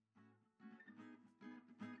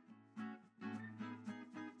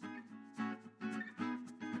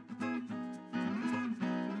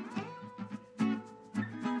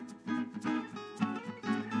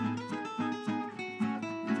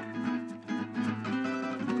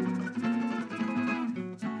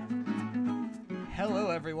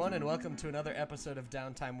everyone, and welcome to another episode of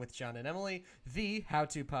Downtime with John and Emily, the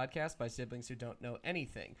how-to podcast by siblings who don't know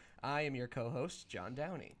anything. I am your co-host, John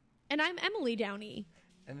Downey. And I'm Emily Downey.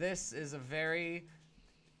 And this is a very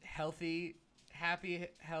healthy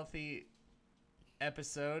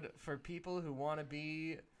episode for people who want to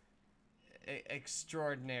be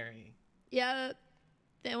extraordinary. Yep.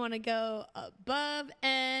 They want to go above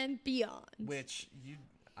and beyond. Which,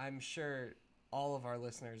 I'm sure all of our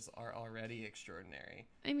listeners are already extraordinary.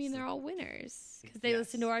 I mean, they're all winners because they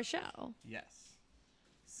listen to our show. Yes.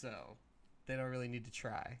 So, they don't really need to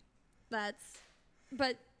try. But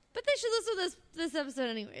they should listen to this episode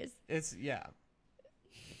anyways. It's the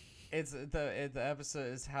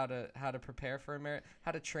episode is how to prepare for a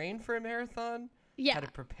how to train for a marathon. Yeah. How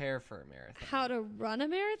to prepare for a marathon. How to run a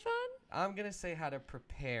marathon? I'm gonna say how to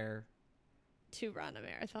prepare to run a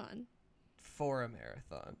marathon. For a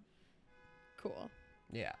marathon. Cool.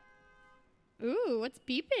 Yeah. Ooh, what's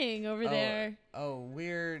beeping over there? Oh,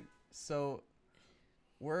 we're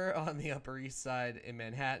on the Upper East Side in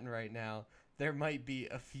Manhattan right now. There might be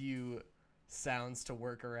a few sounds to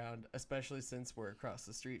work around, especially since we're across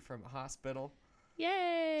the street from a hospital.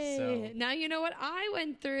 Yay! So, now you know what I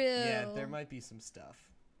went through. Yeah, there might be some stuff.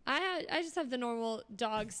 I just have the normal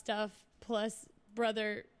dog stuff plus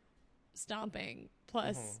brother stomping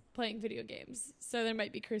plus playing video games. So there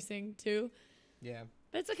might be cursing too. Yeah.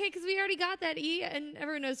 But it's okay because we already got that E and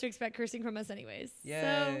everyone knows to expect cursing from us anyways.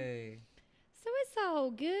 Yay. So it's all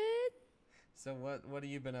good. So what have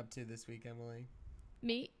you been up to this week, Emily?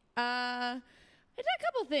 Me? I did a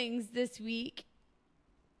couple things this week.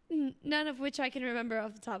 None of which I can remember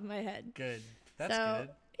off the top of my head. Good. That's good.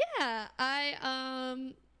 Yeah.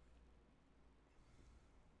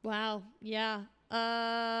 Wow. Yeah.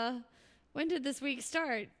 When did this week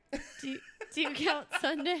start? Do you count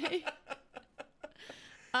Sunday?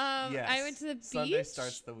 Yes. I went to the beach. Sunday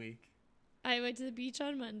starts the week. I went to the beach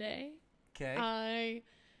on Monday. Okay.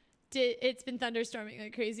 It's been thunderstorming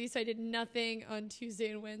like crazy, so I did nothing on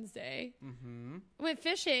Tuesday and Wednesday. Mm-hmm. Went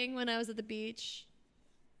fishing when I was at the beach.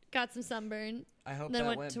 Got some sunburn. I hope that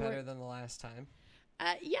went better than the last time.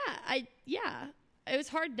 Yeah. It was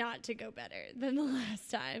hard not to go better than the last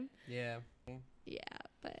time. Yeah. Yeah,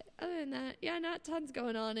 but other than that, yeah, not tons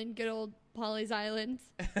going on in good old Pawleys Island.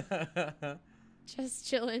 Just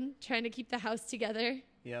chilling, trying to keep the house together.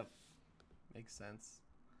 Yep. Makes sense.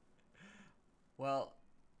 Well,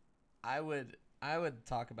 I would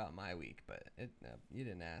talk about my week, but you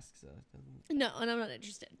didn't ask, so it doesn't. No, and I'm not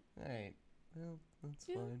interested. All right. Well, that's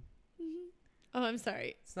fine. Mm-hmm. Oh, I'm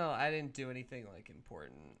sorry. I didn't do anything like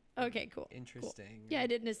important. Okay, cool. Interesting. Cool. Yeah, I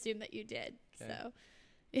didn't assume that you did. Okay. So,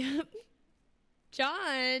 yeah.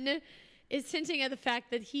 John is hinting at the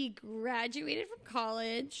fact that he graduated from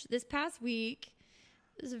college this past week.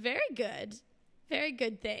 It was a very good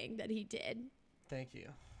thing that he did. Thank you.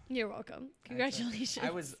 You're welcome.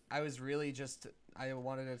 Congratulations. I was really I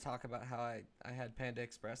wanted to talk about how I had Panda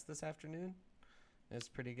Express this afternoon. It was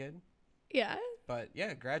pretty good. Yeah. But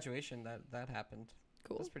yeah, graduation that happened.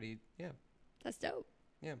 Cool. That's pretty. Yeah. That's dope.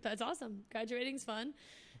 Yeah. That's awesome. Graduating's fun.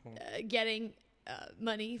 Getting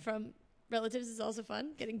money from relatives is also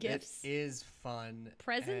fun. Getting gifts. It is fun.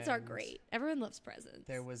 Presents are great. Everyone loves presents.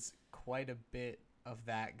 There was quite a bit of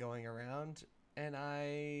that going around, and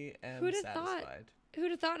I am satisfied.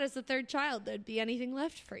 Who'd have thought as the third child there'd be anything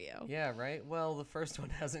left for you? Yeah, right? Well, the first one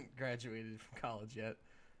hasn't graduated from college yet.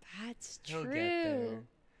 That's He'll true. get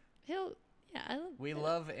there. We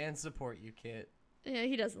love and support you, Kit. Yeah,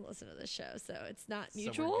 he doesn't listen to this show, so it's not So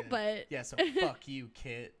mutual, but... Yeah, so fuck you,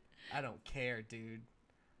 Kit. I don't care, dude.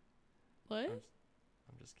 What? I'm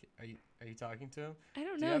just kidding. Are you talking to him? I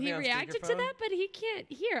don't know. He reacted to that, but he can't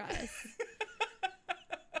hear us.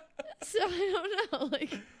 So I don't know.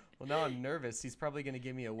 Well, now I'm nervous. He's probably going to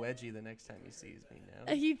give me a wedgie the next time he sees me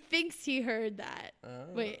now. He thinks he heard that.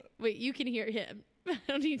 Wait, you can hear him. I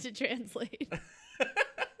don't need to translate.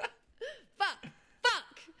 Fuck.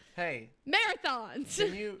 Hey. Marathons.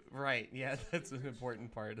 Can you... Right. Yeah, that's an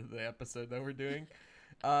important part of the episode that we're doing.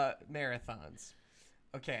 Marathons.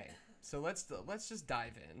 Okay. So let's just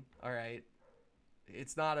dive in. All right.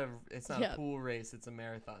 It's not a pool race. It's a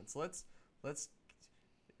marathon. So let's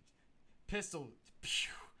pistol.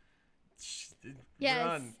 Yes.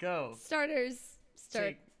 Run. Go. Starters.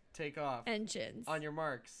 Start. Take off. Engines. On your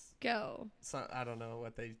marks. Go. So, I don't know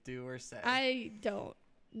what they do or say. I don't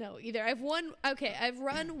know either. I've run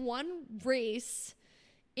one race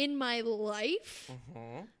in my life.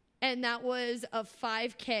 Mm-hmm. And that was a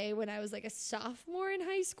 5K when I was like a sophomore in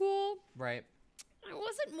high school. Right. I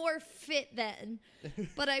wasn't more fit then,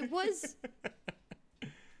 but I was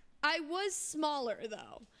smaller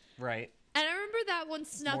though. Right. And I remember that one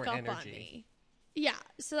snuck more up on energy. me. Yeah,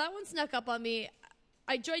 so that one snuck up on me.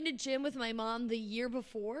 I joined a gym with my mom the year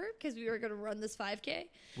before because we were going to run this 5K.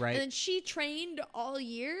 Right. And then she trained all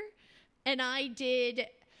year, and I did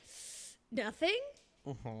nothing.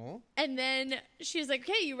 Uh-huh. And then she was like,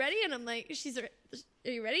 okay, you ready? And I'm like, are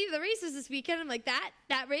you ready? The race is this weekend. I'm like, that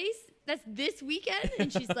race? That's this weekend?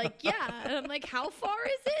 And she's like, yeah. And I'm like, how far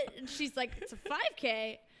is it? And she's like, it's a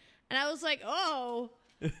 5K. And I was like, oh,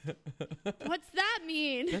 what's that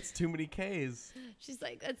mean? That's too many Ks. She's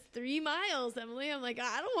like, that's 3 miles, Emily. I'm like,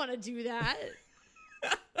 I don't want to do that.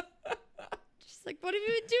 She's like, what have you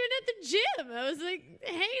been doing at the gym? I was like,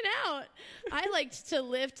 hanging out. I liked to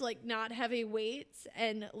lift like not heavy weights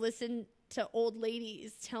and listen to old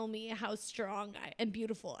ladies tell me how strong and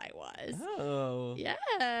beautiful I was. Oh.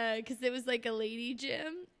 Yeah, because it was like a lady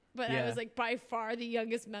gym, but I Yeah. was like by far the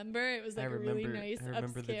youngest member. It was like a really nice I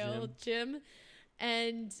remember the upscale gym.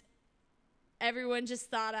 And everyone just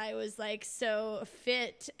thought I was like so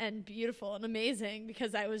fit and beautiful and amazing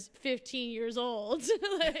because I was 15 years old.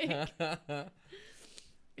 Like,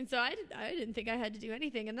 and so I didn't think I had to do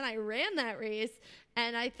anything. And then I ran that race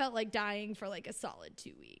and I felt like dying for like a solid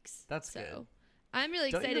 2 weeks. That's so good. I'm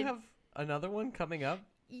really Don't excited. you have another one coming up?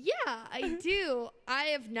 Yeah, I do. I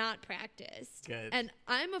have not practiced. Good. And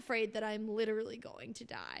I'm afraid that I'm literally going to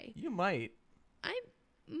die. You might. I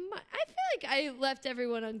feel like I left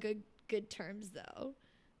everyone on good terms though.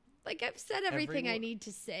 Like I've said everything I need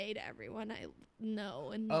to say to everyone I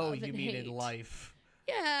know and love Oh, you and mean hate. in life?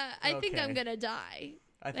 Yeah, I think I'm Okay. gonna die.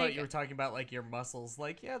 I thought Like- you were talking about like your muscles.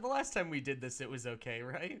 Like, yeah, the last time we did this, it was okay,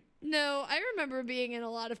 right? No, I remember being in a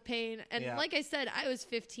lot of pain, and Yeah. like I said, I was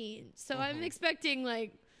 15, so I'm expecting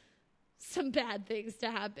like some bad things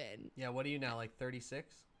to happen. Yeah. What are you now? Like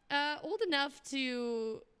 36? Old enough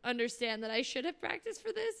to understand that I should have practiced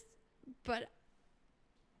for this,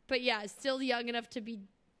 but yeah, still young enough to be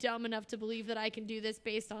dumb enough to believe that I can do this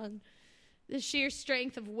based on the sheer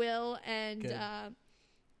strength of will and Good.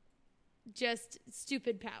 just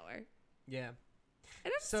stupid power. Yeah.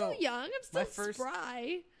 And I'm So, still young. I'm my still first-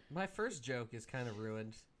 spry. My first joke is kind of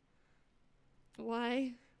ruined.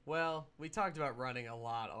 Why? Well, we talked about running a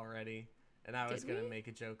lot already, and I was Did gonna we? make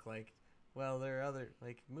a joke like, well, there are other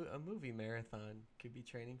like a movie marathon could be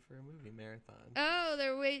training for a movie marathon. Oh,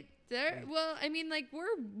 well, I mean, like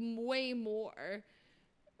we're way more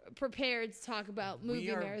prepared to talk about movie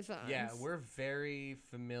marathons. Yeah, we're very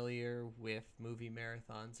familiar with movie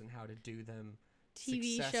marathons and how to do them.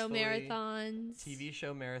 TV show successfully. marathons. TV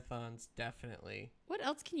show marathons, definitely. What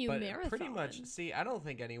else can you But marathon? pretty much, see, I don't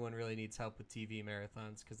think anyone really needs help with TV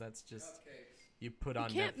marathons because that's just you put on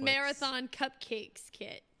You can't Netflix. marathon cupcakes,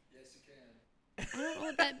 Kit. Yes, you can. I don't know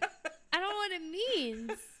what that. I don't know what it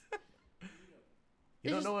means. You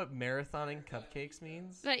don't It's know what marathoning cupcakes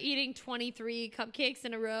means? But eating 23 cupcakes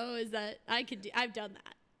in a row is that I could do. I've done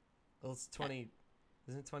that. Well, it's 20.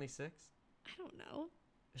 Isn't it 26? I don't know.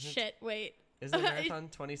 Isn't it- Shit. Wait. Isn't a marathon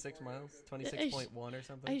 26 miles? 26.1 or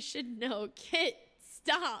something? I should know. Kit,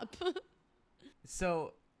 stop.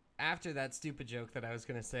 So, after that stupid joke that I was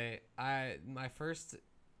gonna say, my first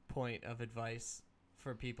point of advice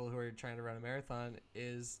for people who are trying to run a marathon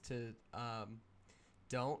is to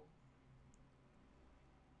don't.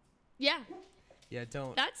 Yeah,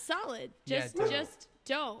 Don't. that's solid. Yeah, Just, don't. just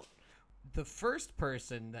don't. The first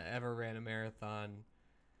person that ever ran a marathon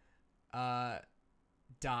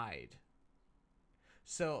died.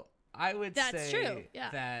 So I would That's say true, yeah.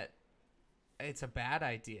 that it's a bad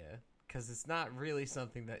idea because it's not really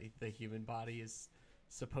something that the human body is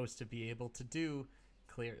supposed to be able to do,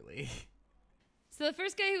 clearly. So the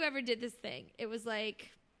first guy who ever did this thing, it was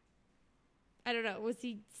like, I don't know, was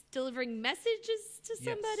he delivering messages to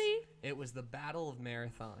somebody? Yes. It was the Battle of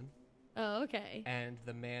Marathon, Oh, okay. and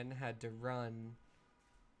the man had to run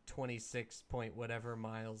 26 point whatever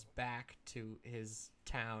miles back to his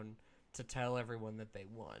town to tell everyone that they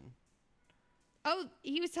won. Oh,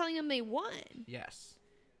 he was telling them they won. Yes.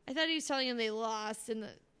 I thought he was telling them they lost and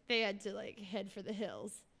that they had to like head for the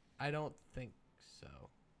hills. I don't think so.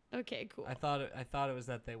 Okay, cool. I thought it was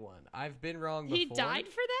that they won. I've been wrong before. He died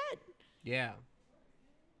for that? Yeah.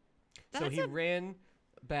 So That's he a- ran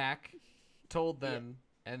back, told them,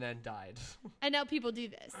 and then died. And now people do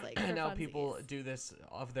this. Like, And for now funsies. people do this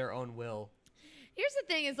of their own will. Here's the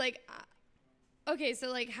thing is like, okay, so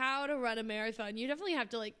like how to run a marathon, you definitely have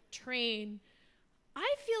to like train.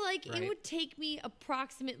 I feel like Right. it would take me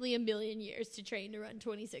approximately 1 million years to train to run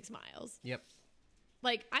 26 miles. Yep.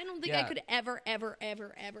 Like, I don't think I Yeah. could ever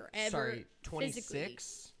Sorry, physically.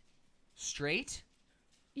 26 straight?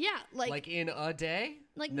 Yeah, Like in a day?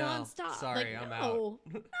 like No, nonstop. Sorry, like, I'm no,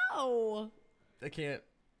 out. no. I can't.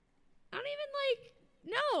 I don't even like.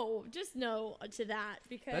 No, just no to that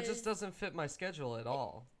because That just doesn't fit my schedule at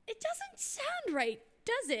all. it doesn't sound right,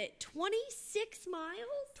 does it? 26 miles?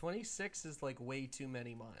 26 is like way too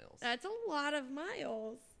many miles. That's a lot of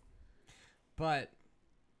miles. But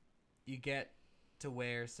you get to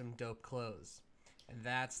wear some dope clothes. And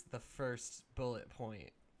that's the first bullet point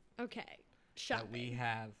Okay, shopping. that we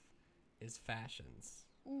have is fashions,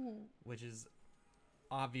 which is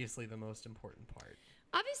obviously the most important part.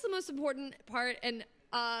 Obviously, the most important part, and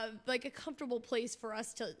like a comfortable place for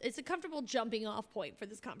us to. It's a comfortable jumping off point for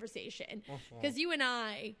this conversation because you and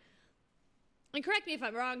I, and correct me if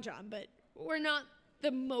I'm wrong, John, but we're not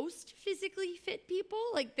the most physically fit people.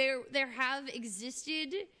 Like there have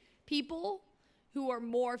existed people who are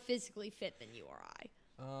more physically fit than you or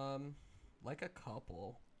I. Like a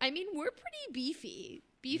couple. I mean, we're pretty beefy,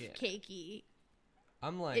 beefcakey.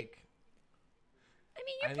 I'm like. I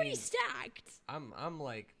mean, you're pretty stacked. I'm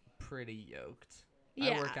like pretty yoked.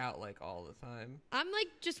 Yeah. I work out like all the time. I'm like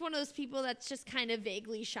just one of those people that's just kind of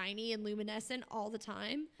vaguely shiny and luminescent all the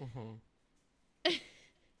time.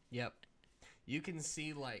 Yep. You can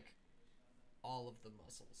see like all of the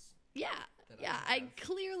muscles. Yeah. Yeah. I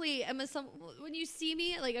clearly am when you see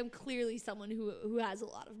me, like I'm clearly someone who has a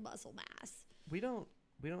lot of muscle mass. We don't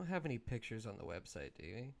have any pictures on the website, do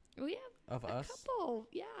we? We have Of a us? couple.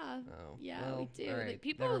 Yeah. Oh, Yeah, well, we do. all right, Like,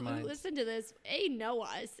 people never who mind. listen to this, know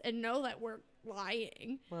us and know that we're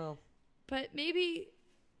lying. Well, But maybe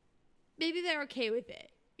they're okay with it.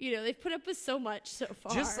 You know, they've put up with so much so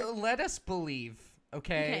far. just let us believe,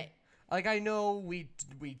 okay? Okay. Like I know we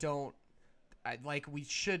don't like we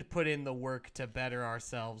should put in the work to better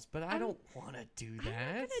ourselves, but I don't want to do that.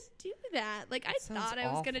 I'm not gonna do that. Like I sounds thought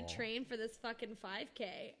I was gonna awful. train for this fucking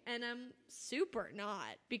 5K, and I'm super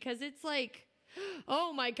not because it's like,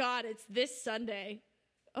 oh my god, it's this Sunday.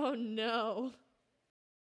 Oh no.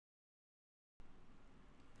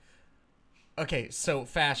 Okay, so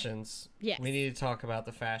fashions. Yes. We need to talk about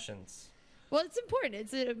the fashions. Well, it's important.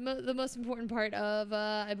 It's the most important part of,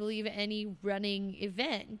 I believe, any running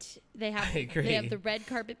event. They have I agree. They have the red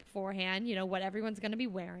carpet beforehand. You know what everyone's gonna be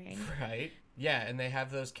wearing. Right. Yeah, and they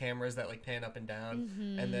have those cameras that like pan up and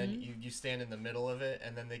down, and then you stand in the middle of it,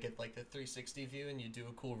 and then they get like the 360 view, and you do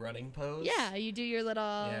a cool running pose. Yeah, you do your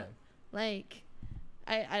little like.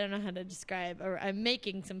 I don't know how to describe, or I'm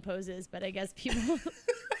making some poses, but I guess people.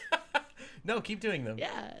 No, keep doing them.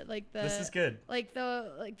 Yeah, like the. This is good. Like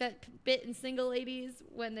that bit in Single Ladies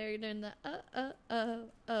when they're doing the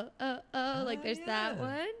like there's that yeah.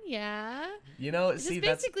 one. Yeah. You know, It's see just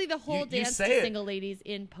that's basically the whole you dance to say it. Single Ladies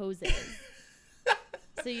in poses.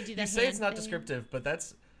 So you do that. You say it's not thing. descriptive, but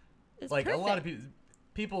that's It's like a lot of perfect.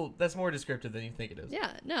 people. That's more descriptive than you think it is.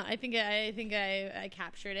 Yeah, no, I think I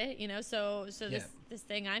captured it. You know, so this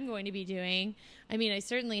thing I'm going to be doing. I mean, I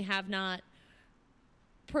certainly have not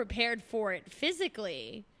prepared for it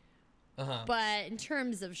physically, but in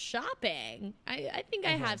terms of shopping, I think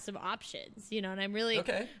I have some options. You know, and I'm really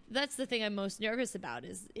Okay. That's the thing I'm most nervous about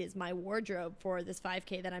is my wardrobe for this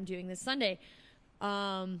 5K that I'm doing this Sunday.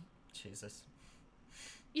 Jesus.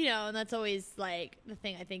 You know, and that's always like the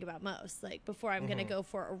thing I think about most. Like before I'm gonna go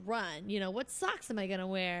for a run, you know, what socks am I gonna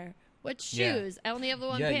wear? What Yeah. shoes? I only have the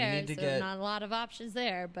one Yeah, you pair, need to so get- not a lot of options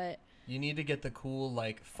there. But You need to get the cool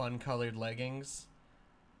like fun colored leggings.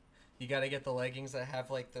 You got to get the leggings that have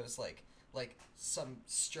like those like some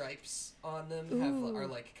stripes on them are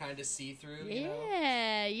like kind of see through. You know?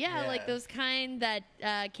 yeah, like Yeah. those kind that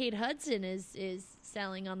Kate Hudson is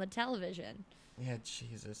selling on the television. Yeah,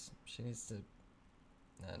 Jesus. She needs to.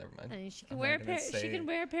 Nah, never mind. I mean, she can I'm wear a not gonna pair. She say- can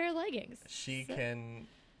wear a pair of leggings. She So- can.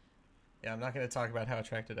 Yeah, I'm not going to talk about how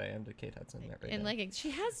attracted I am to Kate Hudson right in now. leggings.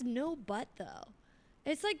 She has no butt though.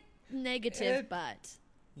 It's like negative It- butt.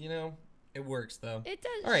 You know, it works though. It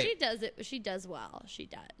does. All right. She does it. She does well. She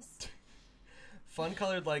does. Fun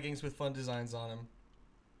colored leggings with fun designs on them.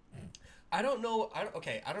 I don't know.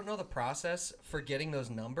 I don't know the process for getting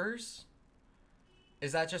those numbers.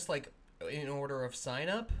 Is that just like in order of sign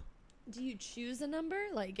up? Do you choose a number?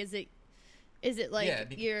 Like, is it like Yeah,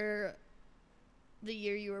 the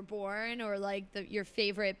year you were born, or like your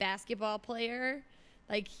favorite basketball player,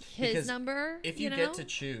 like his Because number? If you get to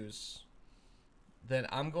choose, then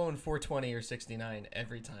I'm going 420 or 69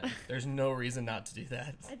 every time. There's no reason not to do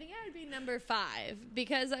that. I think I would be number 5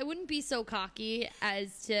 because I wouldn't be so cocky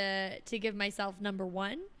as to give myself number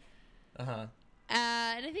 1. Uh-huh.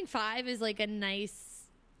 And I think 5 is like a nice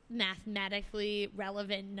mathematically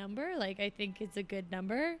relevant number. Like I think it's a good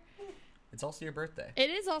number. It's also your birthday. It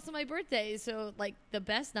is also my birthday, so like the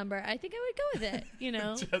best number. I think I would go with it. You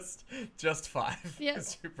know. just 5. Yeah.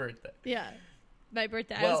 It's your birthday. Yeah. My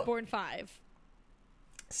birthday. I Well- was born 5.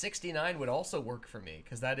 69 would also work for me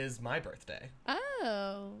because that is my birthday.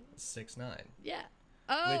 Oh. 6'9". Yeah.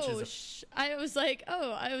 Oh, Which is I was like,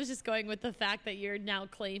 I was just going with the fact that you're now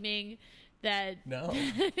claiming that No.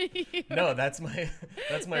 No, that's my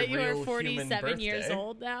that you real are 47 human birthday. years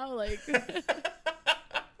old now. Like,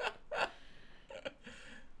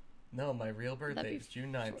 No, my real birthday be is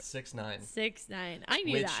June 9th, 6'9". 6'9". I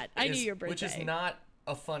knew that. I knew your birthday. Which is not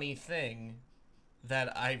a funny thing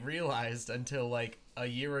that I realized until like a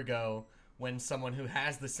year ago when someone who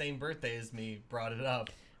has the same birthday as me brought it up.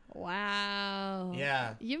 Wow.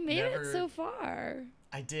 Yeah. You made it so far.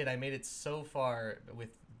 I did. I made it so far with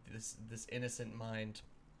this innocent mind.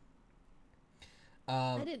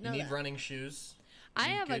 I didn't know You need that. running shoes. I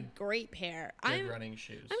have a great pair. Good running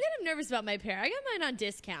shoes. I'm kind of nervous about my pair. I got mine on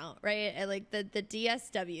discount, right? At like the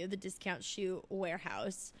DSW, the Discount Shoe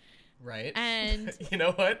Warehouse. Right. And you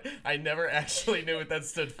know what? I never actually knew what that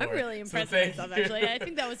stood for. I'm really impressed with myself, actually. I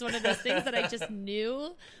think that was one of those things that I just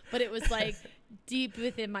knew, but it was like deep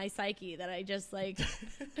within my psyche that I just like,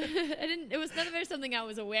 it was never something I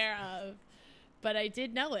was aware of, but I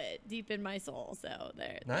did know it deep in my soul. So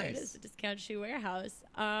there it is, the Discount Shoe Warehouse.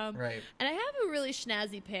 Right. And I have a really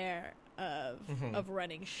snazzy pair of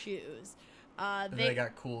running shoes. They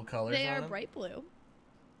got cool colors They on are them? bright blue.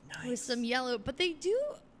 Nice. With some yellow, but they do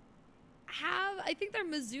have, I think they're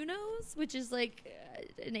Mizuno's, which is like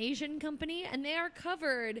an Asian company, and they are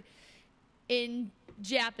covered in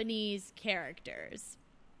Japanese characters.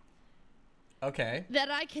 Okay. That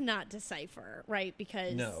I cannot decipher, right?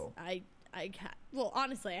 Because no. well,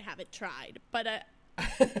 honestly, I haven't tried, but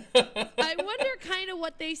I wonder kind of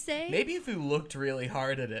what they say. Maybe if you looked really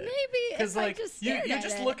hard at it. Maybe because like you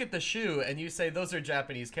just it. look at the shoe and you say those are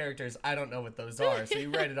Japanese characters. I don't know what those are, so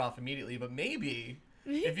you write it off immediately. But maybe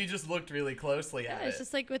if you just looked really closely at it, it's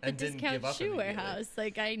just like with the Discount Shoe Warehouse.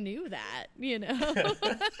 Like I knew that, you know.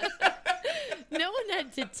 No one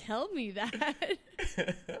had to tell me that.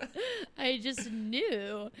 I just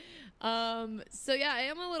knew. So yeah, I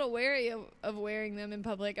am a little wary of wearing them in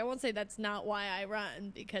public. I won't say that's not why I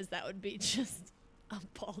run, because that would be just a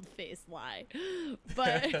bald-faced lie.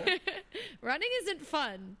 But running isn't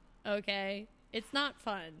fun, okay? It's not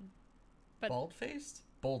fun. But bald-faced?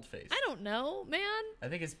 Bold-faced. I don't know, man. I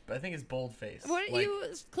think it's bold-faced. Why don't you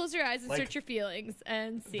close your eyes and search your feelings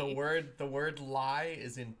and see? The word lie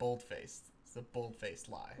is in bold-faced. It's a bold-faced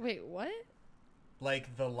lie. Wait, what?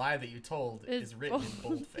 Like the lie that you told is written in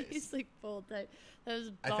bold-faced. It's like bold. That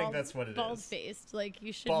was I think that's what it is. Bald-faced. Like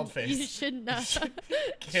you shouldn't. Bald-faced. You should not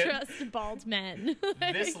trust bald men.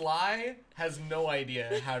 Like, this lie has no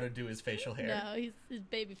idea how to do his facial hair. No, he's his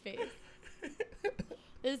baby face.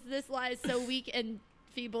 This lie is so weak and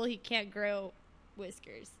feeble he can't grow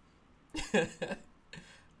whiskers.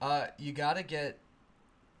 You gotta get,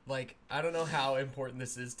 like, I don't know how important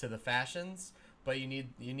this is to the fashions, but you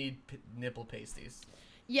need nipple pasties.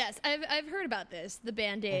 Yes, I've heard about this, the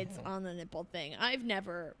Band-Aids on the nipple thing. I've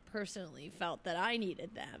never personally felt that I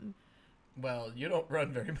needed them. Well, you don't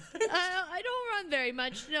run very much. I don't run very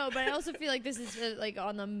much, no, but I also feel like this is like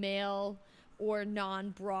on the male or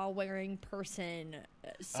non-bra wearing person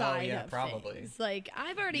side of probably. things. Like,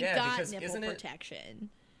 I've already got nipple protection.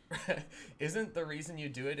 Isn't the reason you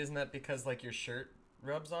do it, isn't that because, like, your shirt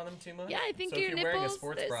rubs on them too much? Yeah, I think so your if you're nipples, wearing a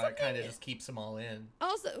sports bra, it kind of just keeps them all in.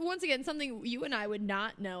 Also, once again, something you and I would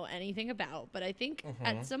not know anything about, but I think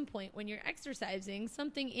at some point when you're exercising,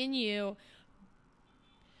 something in you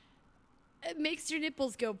it makes your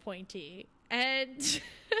nipples go pointy. And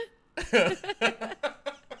I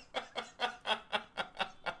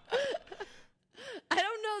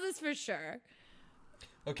don't know this for sure.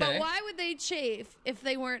 Okay. But why would they chafe if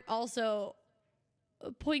they weren't also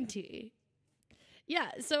pointy?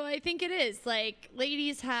 Yeah, so I think it is. Like,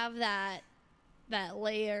 ladies have that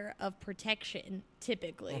layer of protection,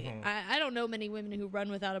 typically. I don't know many women who run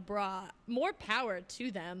without a bra. More power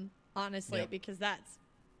to them, honestly, because that's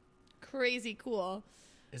crazy cool.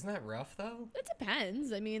 Isn't that rough, though? It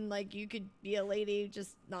depends. I mean, like, you could be a lady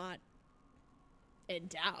just not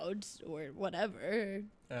endowed or whatever.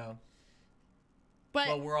 Oh. But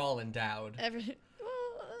well, we're all endowed.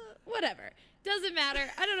 Whatever. Doesn't matter.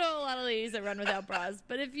 I don't know a lot of ladies that run without bras,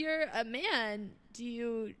 but if you're a man, do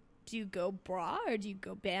you go bra or do you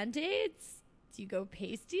go Band-Aids? Do you go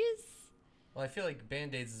pasties? Well, I feel like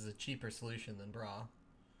Band-Aids is a cheaper solution than bra.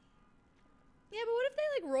 Yeah, but what if they,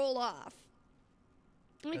 like, roll off?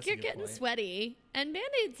 Like, That's you're getting sweaty, and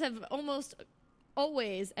Band-Aids have almost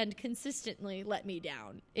always and consistently let me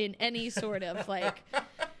down in any sort of, like...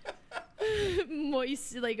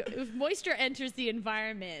 if moisture enters the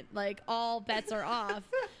environment, like all bets are off.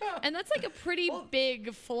 And that's like a pretty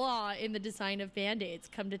big flaw in the design of Band-Aids,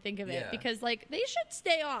 come to think of it. Yeah. Because like they should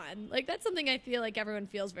stay on. Like that's something I feel like everyone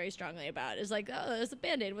feels very strongly about. Is like, oh, it's a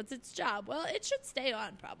Band-Aid. What's its job? Well, it should stay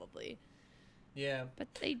on probably. Yeah. But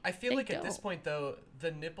I feel they like at this don't. point though,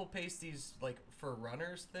 the nipple pasties like for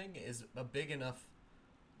runners thing is a big enough,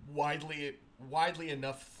 widely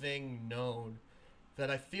enough thing known that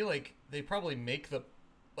I feel like they probably make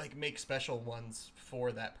special ones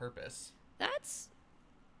for that purpose.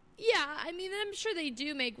 Yeah, I mean, I'm sure they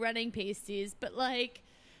do make running pasties, but like,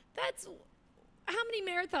 that's how many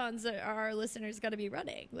marathons are our listeners going to be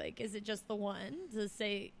running? Like, is it just the one to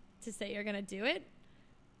say you're going to do it,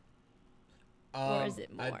 or is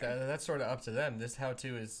it more? That's sort of up to them. This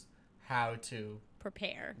how-to is how to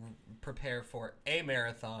prepare for a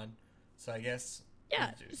marathon. So I guess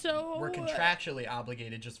Yeah. So we're contractually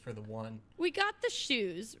obligated just for the one. We got the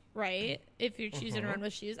shoes, right? If you're choosing to run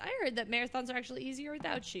with shoes. I heard that marathons are actually easier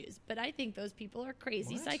without shoes, but I think those people are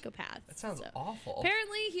crazy psychopaths. That sounds awful.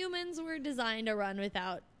 Apparently humans were designed to run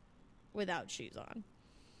without shoes on.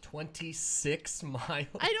 26 miles?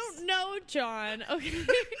 I don't know, John. Okay.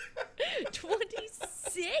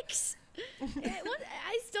 26?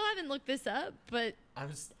 I still haven't looked this up, but I'm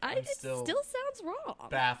it still sounds wrong.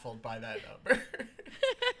 baffled by that number.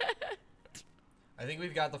 I think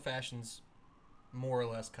we've got the fashions more or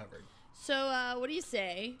less covered. So, what do you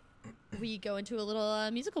say we go into a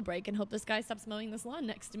little musical break and hope this guy stops mowing this lawn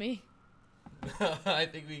next to me? I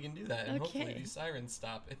think we can do that, and hopefully Okay. these sirens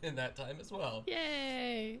stop in that time as well.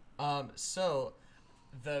 Yay! So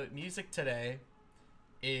the music today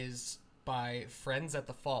is by Friends at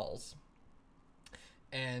the Falls,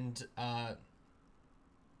 and I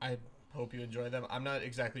hope you enjoy them. I'm not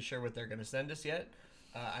exactly sure what they're going to send us yet.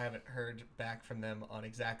 I haven't heard back from them on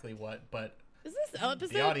exactly what, but Is this episode?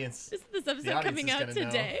 the audience. Is this episode audience coming is out gonna know.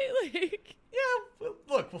 today? Like, Yeah,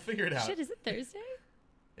 look, we'll figure it out. shit, is it Thursday?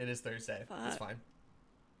 It is Thursday. It's Fuck.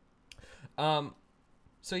 fine.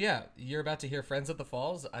 So yeah, you're about to hear Friends at the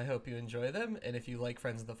Falls. I hope you enjoy them, and if you like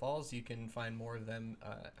Friends at the Falls, you can find more of them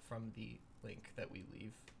from the link that we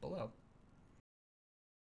leave below.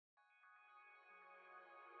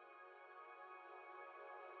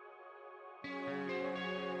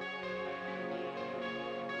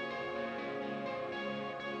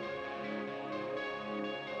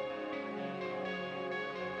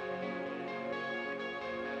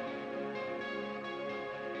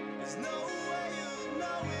 There's no way of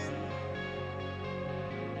knowing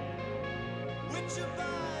which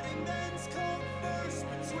abiding ends come first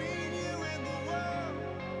between you and the world.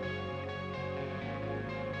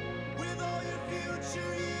 With all your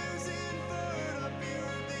future years inferred, a fear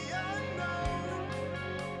of the unknown.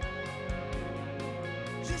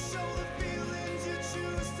 Just show the feelings you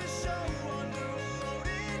choose to show under a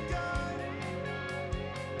loaded gun.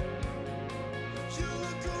 You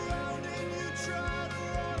look around and you try to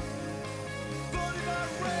run, but if I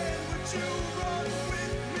ran, would you run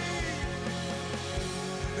with me?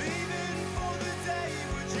 Even for the day,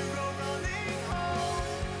 would you go running home?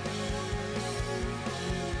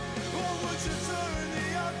 Or would you turn the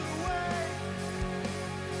other way?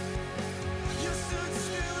 You stood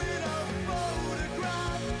still in a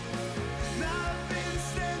photograph. Now I've been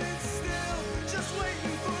standing still, just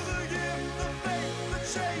waiting for the gift, the faith, the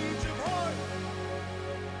change of heart.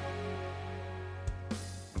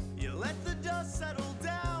 You let the dust settle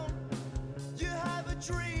down. You have a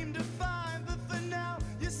dream to find, but for now,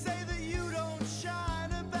 you say that you don't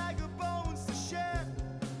shine. A bag of bones to share,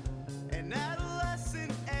 an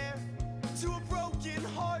adolescent heir to a broken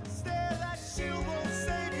heart stare. That shield won't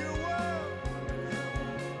save your world.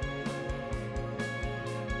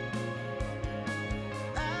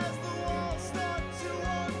 As the walls start to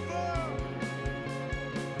unfurl,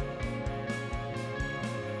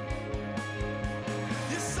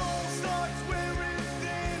 your soul starts wearing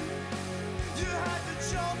thin. You had to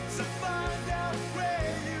jump to find out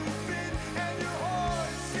where you've been, and your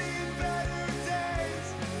heart's seen better days.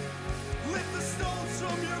 Lift the stones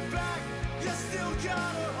from your back, you still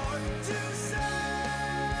got a heart to save.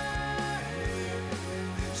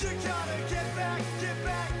 You gotta get back,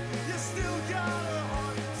 you still got a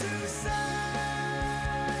heart to save.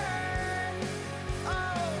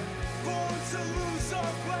 Oh, born to lose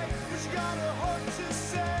our way, but you got a heart to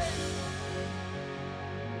save.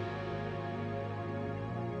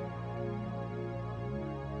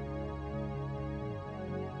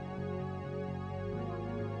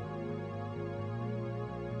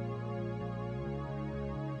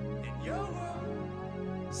 In your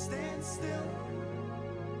world, stand still.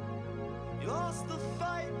 You lost the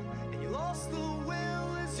fight and you lost the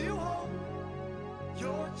will as you hold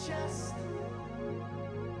your chest.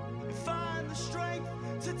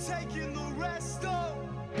 you're taking the rest of.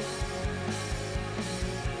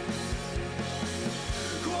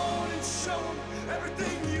 Go on and show 'em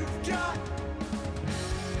everything you've got.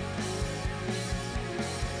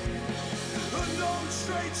 A known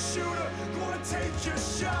straight shooter, gonna take your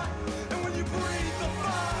shot. And when you breathe the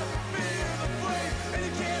fire, fear the flame, and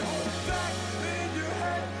you can't hold back in your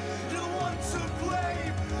head, you're the one to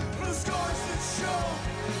blame for the scars that show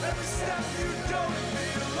every step you don't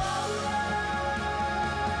feel alive.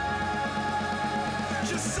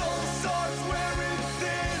 Your soul starts wearing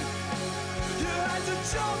thin. You had to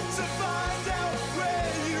jump to find out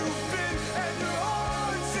where you've been, and your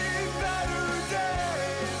heart's seen better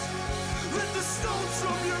days. Lift the stones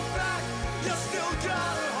from your back, you still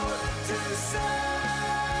got a heart to say.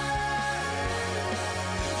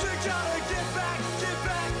 You gotta get back,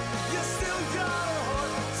 you still got a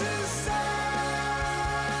heart to say.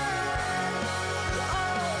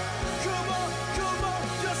 Oh, come on,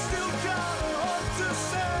 you still got a heart to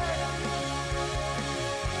say.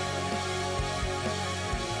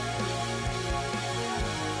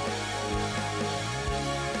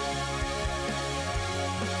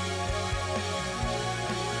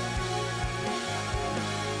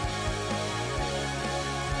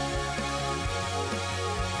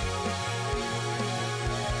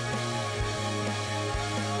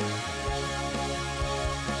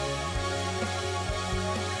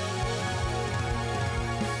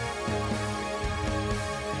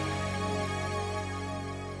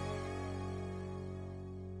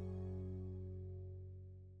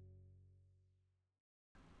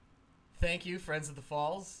 Thank you, Friends of the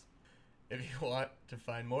Falls. If you want to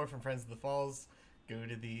find more from Friends of the Falls, go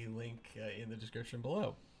to the link in the description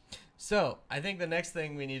below. So, I think the next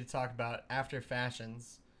thing we need to talk about after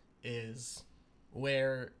fashions is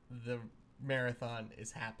where the marathon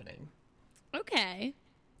is happening. Okay.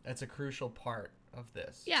 That's a crucial part of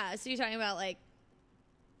this. Yeah, so you're talking about like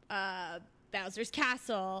Bowser's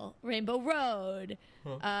Castle, Rainbow Road,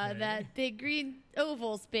 Okay. that big green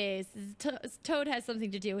oval space. Toad has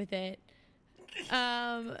something to do with it.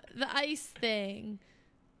 The ice thing.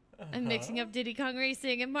 I'm mixing up Diddy Kong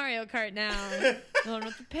Racing and Mario Kart now. The one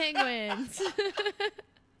with the penguins.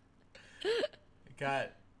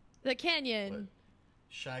 Got The canyon. what,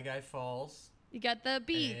 Shy Guy Falls, You got the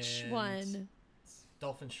beach And- one.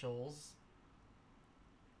 Dolphin Shoals.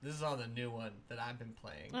 This is on the new one that I've been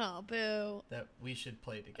playing Oh, boo. that we should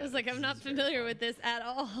play together. I was like, I'm not familiar with this at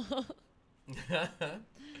all. this.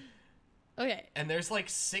 Okay. And there's like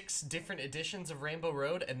 6 different editions of Rainbow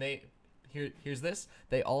Road, and here's this.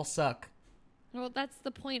 They all suck. Well, that's the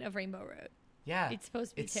point of Rainbow Road. Yeah, It's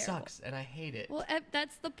supposed to be it terrible. sucks, and I hate it. Well,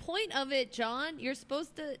 that's the point of it, John. You're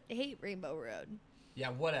supposed to hate Rainbow Road. Yeah,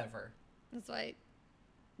 whatever. That's why.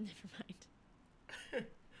 Never mind.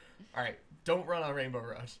 All right, don't run on Rainbow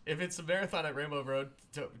Road. If it's a marathon at Rainbow Road,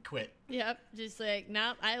 quit. Yep. Just like,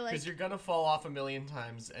 nope. I like. Because you're gonna fall off a million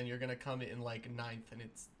times, and you're gonna come in like 9th, and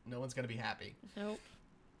no one's gonna be happy. Nope.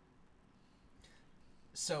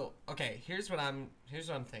 So, okay, here's what I'm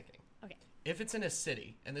thinking. Okay. If it's in a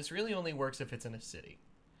city, and this really only works if it's in a city,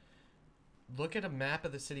 look at a map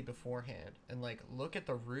of the city beforehand, and like look at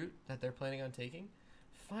the route that they're planning on taking.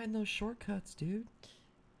 Find those shortcuts, dude.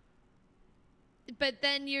 But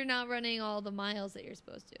then you're not running all the miles that you're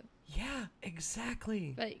supposed to. Yeah,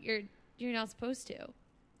 exactly. But you're not supposed to.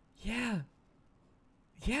 Yeah.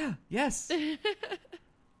 Yeah, yes.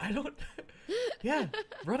 I don't. Yeah,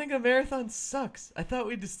 running a marathon sucks. I thought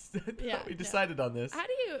we decided on this. How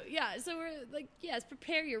do you? Yeah. So we're like, yes,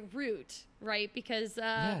 prepare your route, right? Because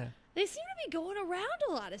Yeah. they seem to be going around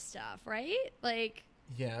a lot of stuff, right? Like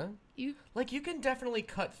Yeah. you. Like, you can definitely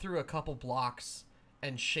cut through a couple blocks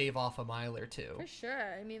and shave off a mile or two. For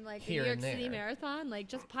sure. I mean, like Here the New and York City there. Marathon, like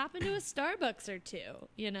just pop into a Starbucks or two,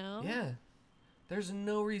 you know? Yeah. There's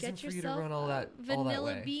no reason Get for you to yourself run all a that vanilla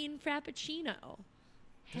way. bean frappuccino.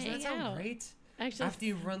 Doesn't Hang that sound out. great? Actually, After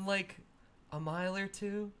you run like a mile or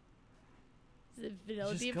two, it's a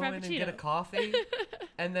vanilla just bean go frappuccino. in and get a coffee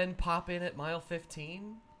and then pop in at mile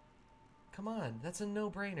 15. Come on, that's a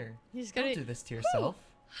no-brainer. You just Don't gotta do this to yourself.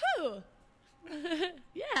 Whew.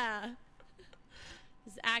 Yeah.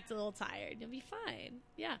 Just act a little tired. You'll be fine.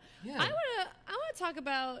 Yeah. Yeah. I wanna talk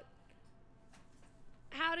about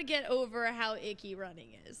how to get over how icky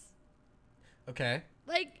running is. Okay.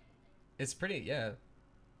 Like, It's pretty, yeah.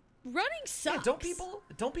 running sucks. Yeah,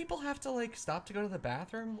 don't people have to like stop to go to the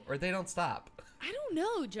bathroom, or they don't stop? I don't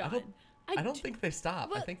know, John. I don't think they stop.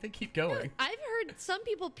 I But- think they keep going. I've heard some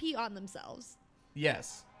people pee on themselves.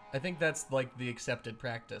 Yes. I think that's like the accepted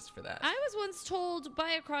practice for that. I was once told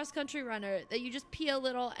by a cross country runner that you just pee a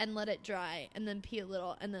little and let it dry, and then pee a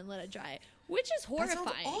little and then let it dry, which is That horrifying.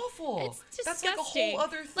 sounds awful. It's disgusting. That's like a whole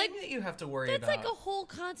other thing Like, that you have to worry That's about. like a whole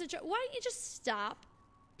concentration. Why don't you just stop,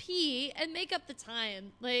 pee, and make up the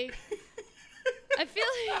time? Like, I feel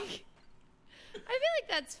like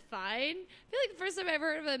that's fine. I feel like the first time I ever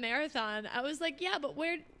heard of a marathon, I was like, yeah, but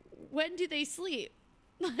when do they sleep?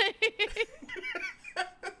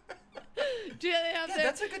 Do they have Yeah, their,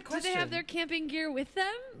 that's a good Do they have question. their camping gear with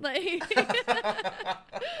them? Like, because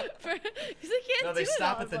they can't No, they do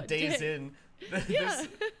stop it all at the in one Days day. Inn. Yeah.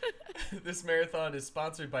 This marathon is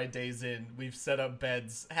sponsored by Days Inn. We've set up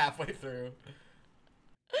beds halfway through.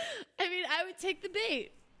 I mean, I would take the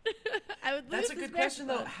bait. I would. That's lose a this good question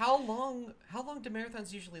though. marathon. How long do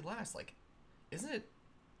marathons usually last? Like, isn't it?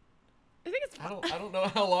 I think it's. I don't know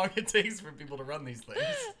how long it takes for people to run these things.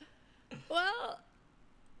 Well,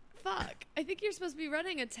 fuck. I think you're supposed to be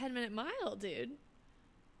running a 10-minute mile, dude.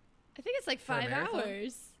 I think it's like For a 5 marathon?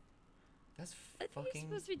 hours. That's I think you're fucking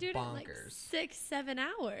supposed to be doing it in like bonkers. 6-7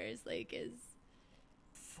 hours. Like, I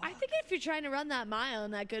Fuck. think if you're trying to run that mile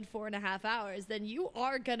in that good 4.5 hours, then you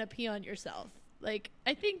are gonna pee on yourself. Like,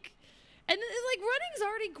 I think, and like running's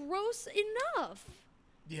already gross enough,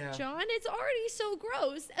 Yeah. John. It's already so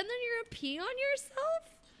gross, and then you're gonna pee on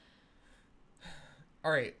yourself.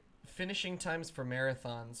 All right. Finishing times for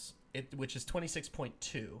marathons, which is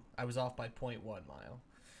 26.2. I was off by 0.1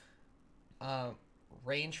 mile.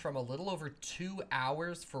 Range from a little over 2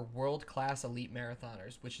 hours for world-class elite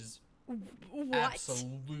marathoners, which is What?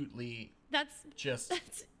 absolutely That's just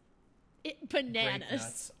that's it, break bananas.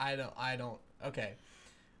 nuts. I don't. Okay.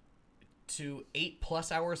 To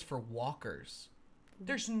 8+ hours for walkers.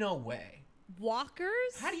 There's no way.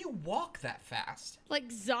 Walkers? How do you walk that fast? Like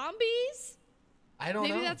zombies? I don't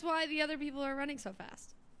Maybe know. that's why the other people are running so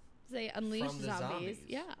fast. They unleash From the zombies. zombies.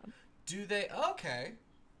 Yeah. Do they? Okay.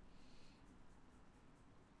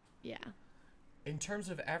 Yeah. In terms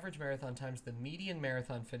of average marathon times, the median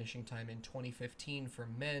marathon finishing time in 2015 for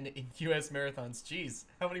men in U.S. marathons, geez,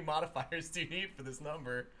 how many modifiers do you need for this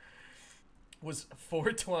number? Was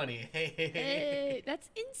 420. Hey, that's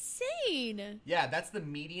insane. Yeah, that's the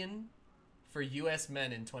median for U.S.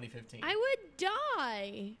 men in 2015. I would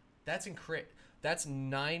die. That's That's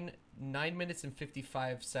 9 minutes and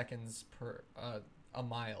 55 seconds per a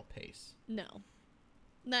mile pace. No.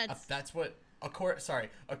 That's That's what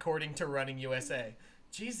according to Running USA.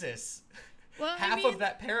 Jesus. well, Half I mean, of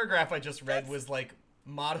that paragraph I just read was like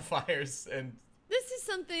modifiers and this is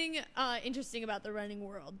something interesting about the running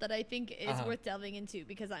world that I think is Uh-huh. worth delving into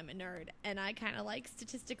because I'm a nerd and I kind of like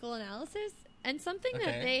statistical analysis. And something Okay.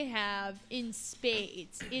 that they have in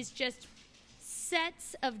spades is just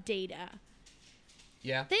sets of data.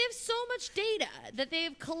 yeah. They have so much data that they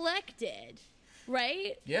have collected,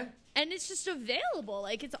 right? Yeah. And it's just available.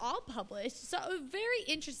 Like, it's all published. So very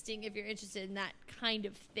interesting if you're interested in that kind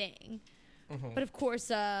of thing. Mhm. But of course,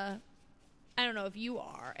 I don't know if you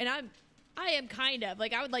are. And I am kind of.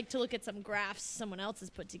 Like, I would like to look at some graphs someone else has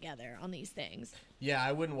put together on these things. Yeah,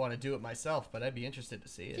 I wouldn't want to do it myself, but I'd be interested to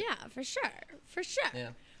see it. Yeah, for sure. For sure.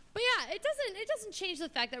 Yeah. But yeah, it doesn't change the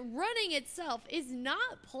fact that running itself is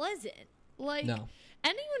not pleasant. Like, No.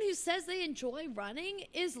 anyone who says they enjoy running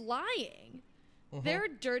is lying. Mhm. They're a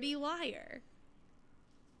dirty liar.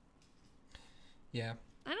 Yeah.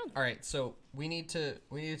 I don't. All right, so we need to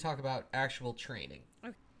talk about actual training.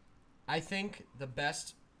 Okay. I think the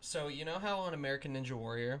best. So you know how on American Ninja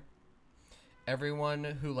Warrior, everyone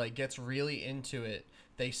who like gets really into it,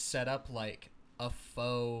 they set up like a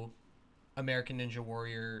faux American Ninja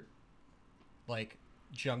Warrior, like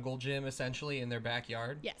jungle gym essentially in their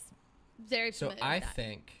backyard. Yes. Very So familiar I with that.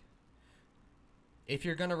 think if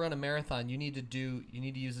you're gonna run a marathon, you need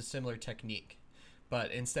to use a similar technique.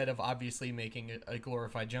 But instead of obviously making a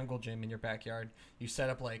glorified jungle gym in your backyard, you set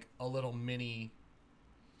up like a little mini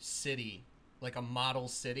city, like a model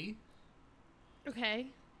city, Okay.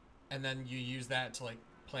 and then you use that to like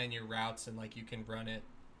plan your routes and like you can run it.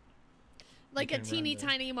 Like a can run teeny the-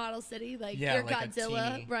 tiny model city, like Yeah, your like a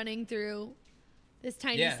Godzilla teeny- running through this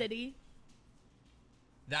tiny Yeah. city.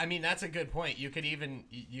 I mean, that's a good point. You could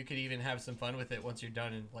even have some fun with it once you're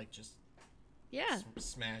done and like just Yeah.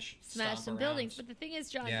 smash Smash stomp some around. buildings. But the thing is,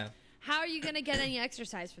 John, Yeah. how are you going to get any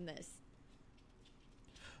exercise from this?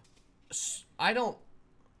 I don't.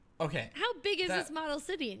 Okay. How big is That- this model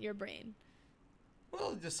city in your brain?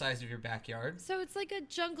 Well, the size of your backyard. So it's like a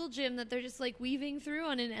jungle gym that they're just like weaving through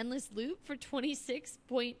on an endless loop for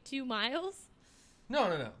 26.2 miles.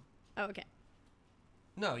 No. Oh, okay.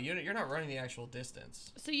 No, you're not running the actual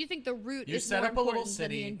distance. So you think the route You is set more up a little important than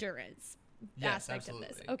the city. endurance? Yes, aspect of this.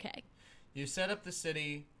 absolutely. Okay. You set up the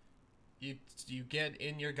city. You get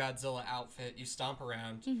in your Godzilla outfit. You stomp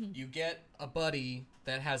around. Mm-hmm. You get a buddy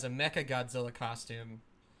that has a Mecha Godzilla costume,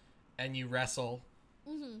 and you wrestle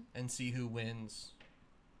and see who wins.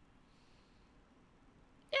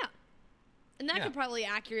 Yeah. And that Yeah. could probably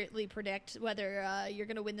accurately predict whether you're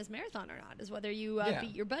going to win this marathon or not, is whether you Yeah.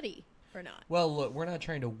 beat your buddy or not. Well, look, we're not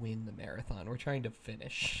trying to win the marathon. We're trying to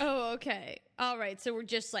finish. Oh, okay. All right. So we're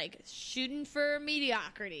just like shooting for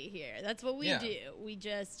mediocrity here. That's what we Yeah. do. We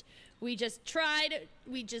just we just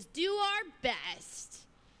do our best.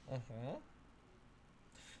 Uh-huh.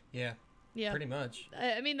 Yeah, Yeah. pretty much.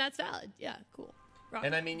 I mean, that's valid. Yeah, cool. Rock.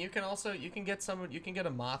 And I mean, you can get a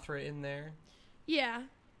Mothra in there. Yeah.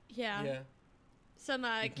 Yeah. Yeah. Some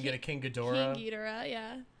You can get a King Ghidorah. King Ghidorah,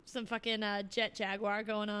 yeah. Some fucking Jet Jaguar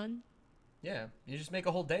going on. Yeah, you just make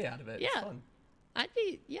a whole day out of it. Yeah. It's fun. I'd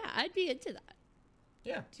be into that.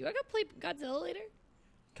 Yeah, Do I go play Godzilla later?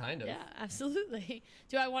 kind of. Yeah, absolutely.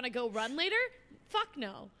 Do I want to go run later? Fuck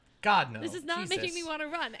no. God, no. This is not making me want to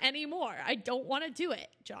run anymore. I don't want to do it,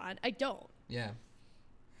 John. I don't. Yeah.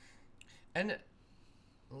 And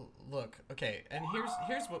look, okay, and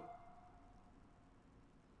here's what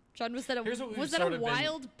John, was Here's what we've that sort a of been-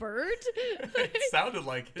 wild bird? it sounded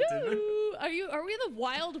like it, didn't it? Ooh, are we in the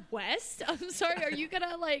Wild West? I'm sorry. Are you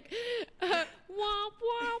gonna like womp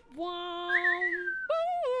womp womp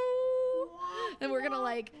woo? And we're gonna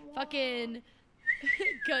like fucking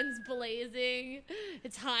guns blazing.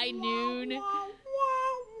 It's high noon.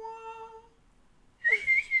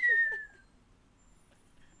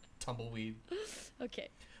 Tumbleweed. Okay,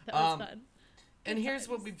 that was fun. And Good here's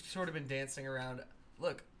what times. we've sort of been dancing around.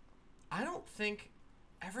 Look, I don't think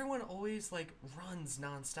everyone always like runs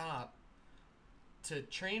nonstop to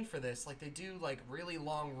train for this. Like they do like really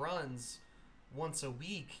long runs once a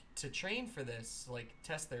week to train for this, like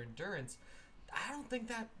test their endurance. I don't think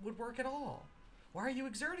that would work at all. Why are you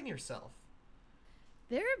exerting yourself?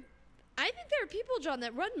 I think there are people, John,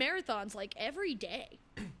 that run marathons like every day.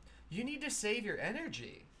 You need to save your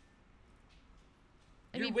energy.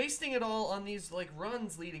 I You're mean- wasting it all on these like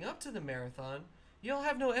runs leading up to the marathon. You'll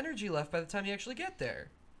have no energy left by the time you actually get there.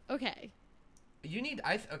 Okay. You need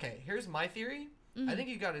okay, here's my theory. Mm-hmm. I think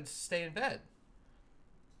you got to stay in bed.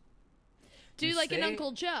 Do You like an stay-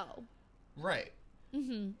 Uncle Joe. Right.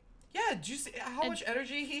 Mhm. Yeah, did you see how much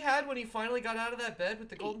energy he had when he finally got out of that bed with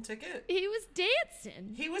the golden ticket? He was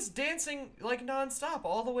dancing. He was dancing like nonstop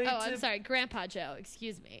all the way Oh, to I'm sorry, Grandpa Joe.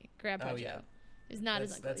 Excuse me, Grandpa Oh, Joe. yeah. Is not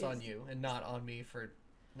his uncle. That's He's- on you and not on me for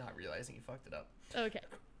not realizing you fucked it up. Okay.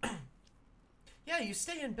 Yeah, you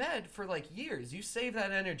stay in bed for like years. You save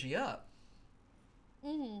that energy up.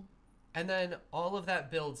 Mhm. And then all of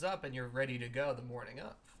that builds up and you're ready to go the morning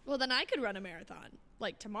of. Well, then I could run a marathon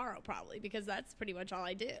like tomorrow probably because that's pretty much all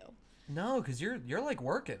I do. No, because you're like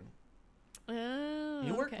working. Oh.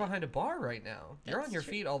 You work okay. behind a bar right now. You're That's on your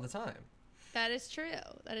true. feet all the time. That is true.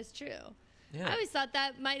 That is true. Yeah. I always thought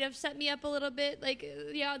that might have set me up a little bit, like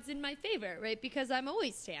the odds in my favor, right? Because I'm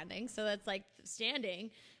always standing, so that's like standing.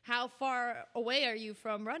 How far away are you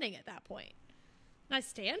from running at that point? And I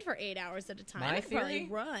stand for 8 hours at a time. My I could probably theory?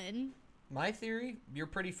 run. My theory, you're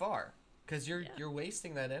pretty far because you're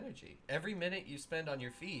wasting that energy. Every minute you spend on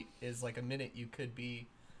your feet is like a minute you could be.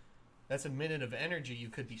 That's a minute of energy you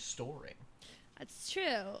could be storing. That's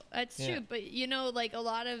true. That's Yeah. true. But you know, like a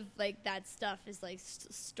lot of like that stuff is like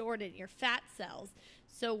stored in your fat cells.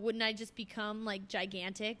 So wouldn't I just become like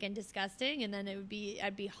gigantic and disgusting, and then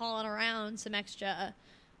I'd be hauling around some extra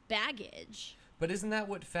baggage. But isn't that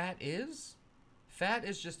what fat is? Fat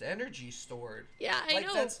is just energy stored. Yeah, I Like,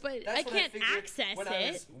 know, that's- but that's I what can't figured access when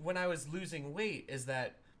it. when I was losing weight, is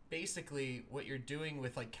that basically what you're doing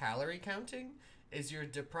with like calorie counting is you're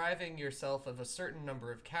depriving yourself of a certain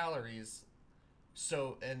number of calories,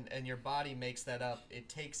 so and your body makes that up. It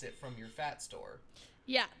takes it from your fat store.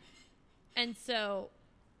 Yeah. And so,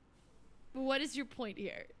 what is your point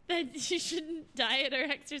here? That you shouldn't diet or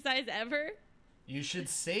exercise ever? You should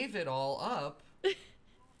save it all up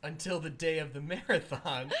until the day of the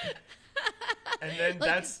marathon. And then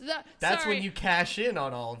Like, that's sorry. when you cash in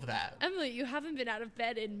on all of that. Emily, you haven't been out of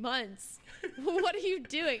bed in months. What are you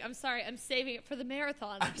doing? I'm sorry, I'm saving it for the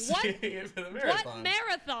marathon. I'm What? saving it for the What marathon.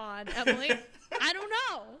 marathon, Emily? I don't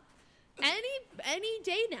know. Any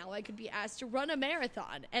day now I could be asked to run a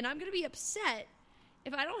marathon, and I'm gonna be upset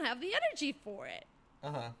if I don't have the energy for it.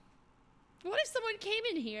 Uh-huh. What if someone came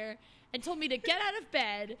in here and told me to get out of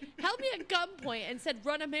bed, held me at gunpoint, and said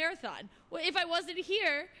run a marathon? Well, if I wasn't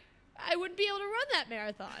here, I wouldn't be able to run that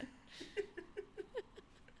marathon.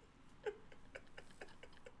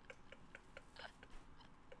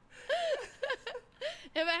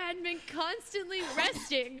 If I hadn't been constantly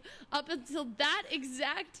resting up until that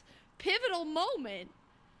exact pivotal moment,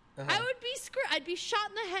 I would be screwed. I'd be shot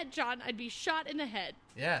in the head, John. I'd be shot in the head.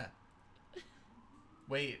 Yeah.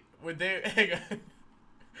 Wait, would they hang on?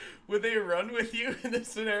 Would they run with you in this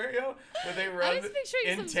scenario? Would they run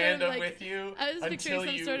in tandem with you? I was picturing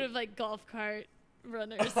some sort of like golf cart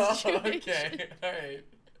runners Oh, situation. okay, all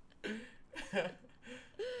right.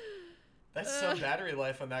 That's some battery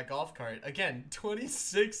life on that golf cart. Again,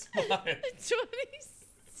 26 miles.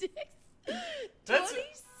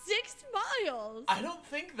 26 miles. I don't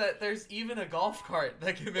think that there's even a golf cart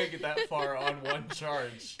that can make it that far on one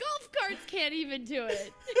charge. Golf carts can't even do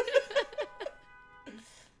it.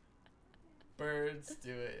 Birds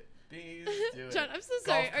do it. Bees do it. John, I'm so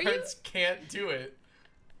sorry. Golf carts can't do it.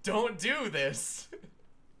 Don't do this.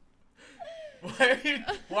 Why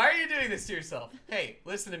are you doing this to yourself? Hey,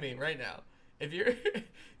 listen to me right now. If you're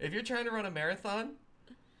trying to run a marathon,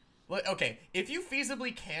 okay, if you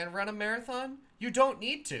feasibly can run a marathon, you don't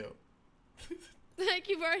need to. Like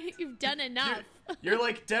you've done enough. You're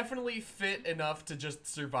like definitely fit enough to just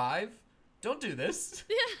survive. Don't do this.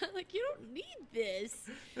 Yeah, like you don't need this.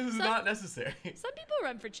 This is not necessary. Some people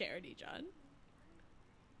run for charity, John.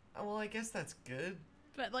 Oh, well, I guess that's good.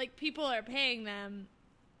 But like people are paying them.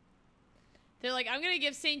 They're like, I'm gonna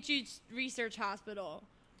give St. Jude's Research Hospital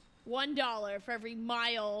 $1 for every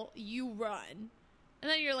mile you run,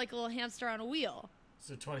 and then you're like a little hamster on a wheel.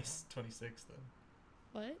 So 26 then.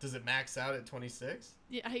 What? Does it max out at 26?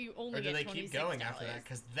 Yeah, you only or do get they keep going after that?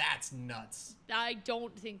 Because that's nuts. I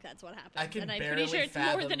don't think that's what happens. I can and I'm barely pretty sure it's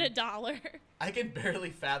more than $1. I can barely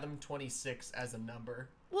fathom 26 as a number.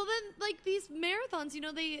 Well, then, like these marathons, you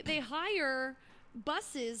know, they hire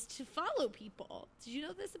buses to follow people. Did you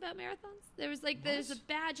know this about marathons? There's a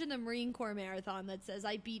badge in the Marine Corps marathon that says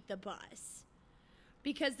I beat the bus,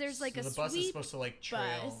 because there's like so a the bus is sweet supposed to like trail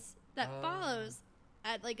bus that follows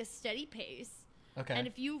at like a steady pace. Okay. And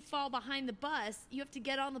if you fall behind the bus, you have to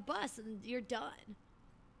get on the bus and you're done.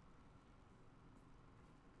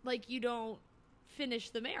 Like you don't finish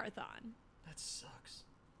the marathon. That sucks.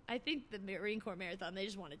 I think the Marine Corps marathon, they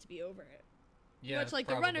just want it to be over it. Yeah, Much like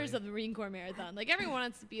probably. the runners of the Marine Corps marathon. Like everyone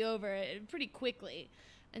wants to be over it pretty quickly.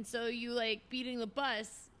 And so you like beating the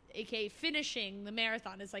bus, aka finishing the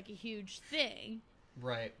marathon, is like a huge thing.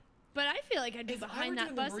 Right. But I feel like I'd be behind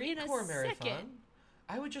that bus in a second.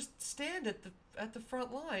 I would just stand at the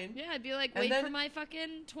front line. Yeah, I'd be like, wait for my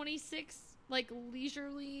fucking 26 like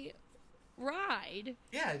leisurely ride.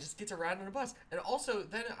 Yeah, I just get to ride on a bus. And also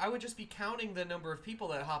then I would just be counting the number of people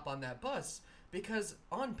that hop on that bus, because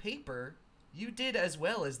on paper you did as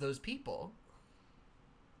well as those people.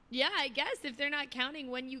 Yeah, I guess if they're not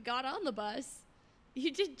counting when you got on the bus,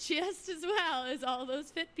 you did just as well as all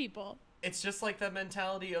those fit people. It's just like the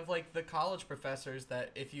mentality of like the college professors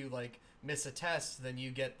that if you like miss a test, then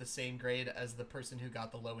you get the same grade as the person who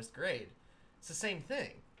got the lowest grade. It's the same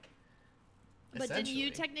thing. But didn't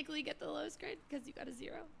you technically get the lowest grade because you got a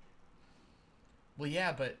 0? Well,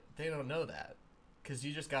 yeah, but they don't know that because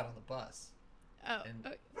you just got on the bus. Oh,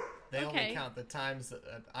 and they only count the times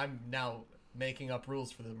that I'm now making up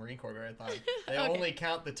rules for the Marine Corps marathon. They only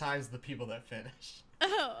count the times the people that finish.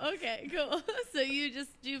 Oh, okay, cool. So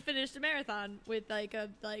you finished a marathon with like a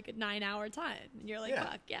 9-hour time, and you're like,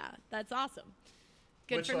 fuck yeah, that's awesome.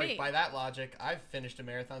 Good for me. By that logic, I've finished a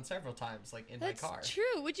marathon several times, like in my car. That's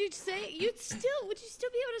true. Would you still be able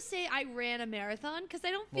to say I ran a marathon? Because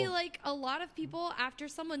I don't feel like a lot of people, after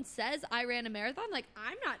someone says I ran a marathon, like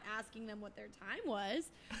I'm not asking them what their time was.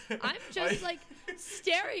 I'm just like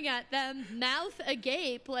staring at them, mouth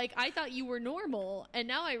agape, like I thought you were normal, and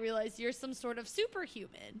now I realize you're some sort of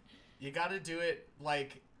superhuman. You got to do it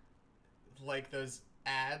like those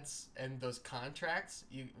ads and those contracts.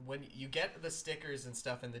 When you get the stickers and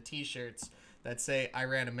stuff and the t-shirts that say I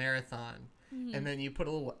ran a marathon, and then you put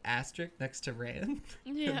a little asterisk next to ran,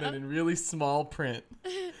 and then in really small print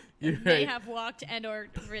you may have walked and or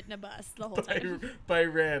ridden a bus the whole time. By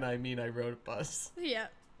ran I mean I rode a bus. Yeah.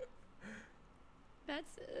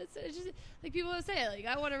 That's just like people will say like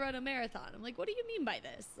I want to run a marathon. I'm like, what do you mean by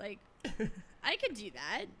this? Like I could do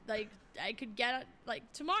that. Like I could get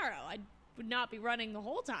like tomorrow I would not be running the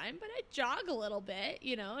whole time, but I'd jog a little bit,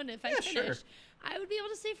 you know, and if I finished, I would be able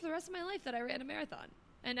to say for the rest of my life that I ran a marathon.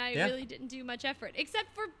 And I really didn't do much effort,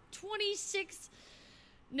 except for 26.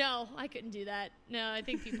 No, I couldn't do that. No, I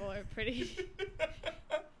think people are pretty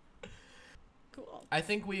cool. I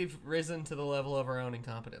think we've risen to the level of our own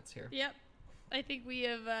incompetence here. Yep. I think we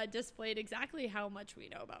have displayed exactly how much we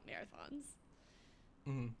know about marathons.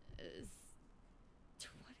 Mm-hmm. Is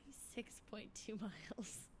 26.2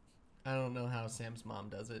 miles. I don't know how Sam's mom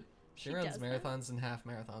does it. She runs does them? marathons and half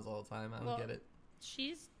marathons all the time. I don't Well, get it.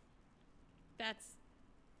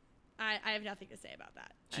 I have nothing to say about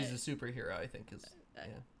that. She's a superhero, I think.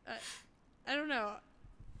 Yeah. I don't know.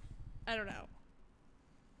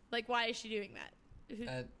 Like, why is she doing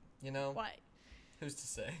that? You know, Why? who's to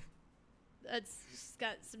say? She's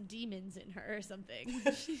got some demons in her or something.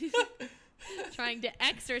 She's trying to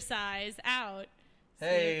exercise out.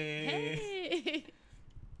 Hey. Hey.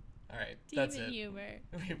 All right, Demon that's it. humor.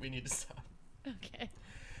 We need to stop. Okay.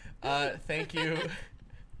 Thank you.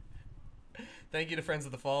 Thank you to Friends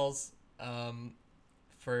of the Falls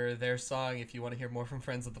for their song. If you want to hear more from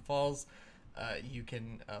Friends of the Falls, you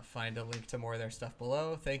can find a link to more of their stuff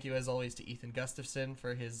below. Thank you, as always, to Ethan Gustafson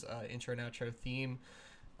for his intro and outro theme.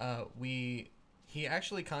 He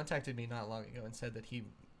actually contacted me not long ago and said that he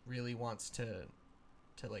really wants to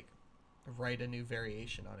like write a new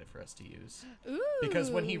variation on it for us to use. Ooh.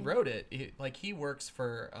 Because when he wrote it, he works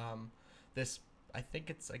for this. I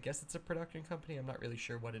guess it's a production company. I'm not really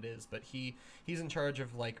sure what it is, but he's in charge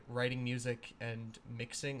of like writing music and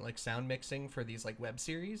mixing, like sound mixing for these like web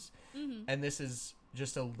series. Mm-hmm. And this is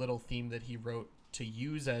just a little theme that he wrote to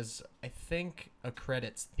use as, I think, a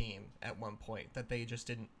credits theme at one point that they just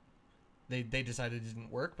didn't. They decided it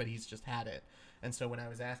didn't work, but he's just had it. And so when I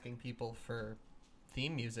was asking people for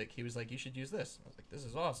theme music, he was like, "You should use this." I was like, "This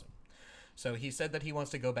is awesome." So he said that he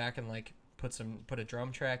wants to go back and like put a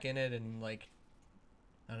drum track in it and like,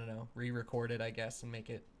 I don't know, re-record it, I guess, and make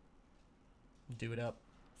it do it up.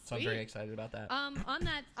 So I'm very Sweet. excited about that. On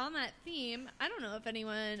that theme, I don't know if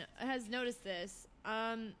anyone has noticed this.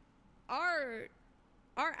 Our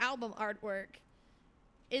album artwork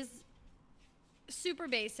is super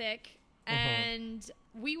basic, and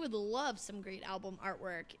we would love some great album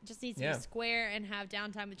artwork. It just needs to Yeah. be square and have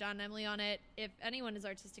Downtime with John and Emily on it. If anyone is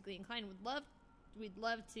artistically inclined, we'd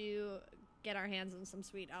love to get our hands on some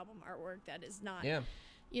sweet album artwork that is not, Yeah.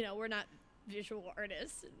 we're not visual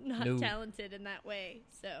artists, not No. talented in that way.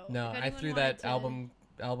 So No, if I anyone threw wanted that to-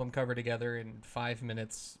 album cover together in 5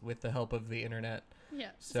 minutes with the help of the internet.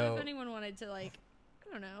 Yeah. So So- if anyone wanted to, like,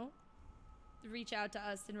 I don't know, reach out to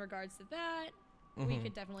us in regards to that, we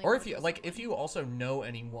could definitely. Or work if you with like, someone. if you also know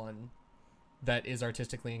anyone that is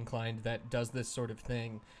artistically inclined that does this sort of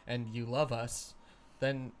thing, and you love us,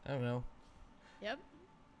 then I don't know. Yep.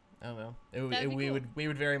 I don't know. That'd be cool. We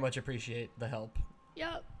would very much appreciate the help.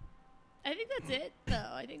 Yep. I think that's it,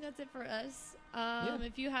 though. I think that's it for us.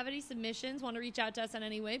 If you have any submissions, want to reach out to us in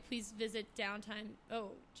any way, please visit Downtime.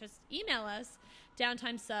 Just email us,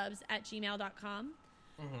 downtimesubs@gmail.com.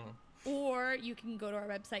 Or you can go to our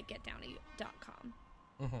website, getdowny.com.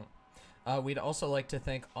 We'd also like to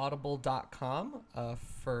thank audible.com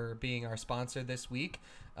for being our sponsor this week.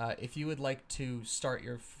 If you would like to start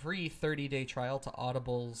your free 30-day trial to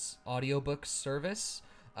Audible's audiobooks service,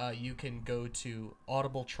 you can go to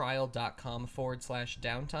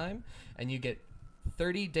audibletrial.com/downtime, and you get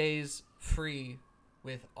 30 days free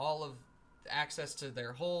with all of access to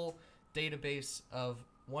their whole database of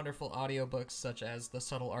wonderful audiobooks, such as The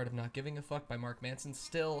Subtle Art of Not Giving a Fuck by Mark Manson,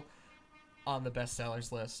 still on the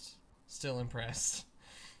bestsellers list. Still impressed.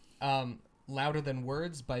 Louder Than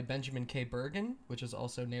Words by Benjamin K. Bergen, which is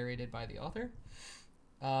also narrated by the author.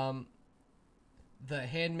 The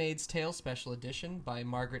Handmaid's Tale Special Edition by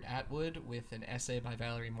Margaret Atwood with an essay by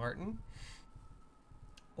Valerie Martin.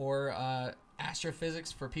 Or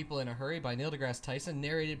Astrophysics for People in a Hurry by Neil deGrasse Tyson,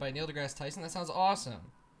 narrated by Neil deGrasse Tyson. That sounds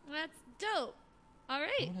awesome. That's dope. All I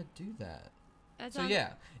right. want to do that. That So sounds-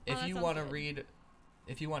 yeah, if that you sounds want to good. read,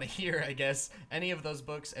 if you want to hear, I guess, any of those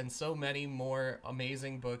books and so many more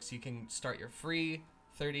amazing books, you can start your free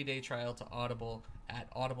 30-day trial to Audible at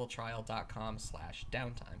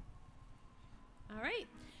audibletrial.com/downtime. All right.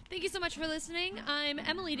 Thank you so much for listening. I'm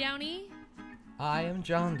Emily Downey. I am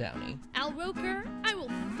John Downey. Al Roker, I will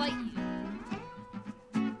fight you.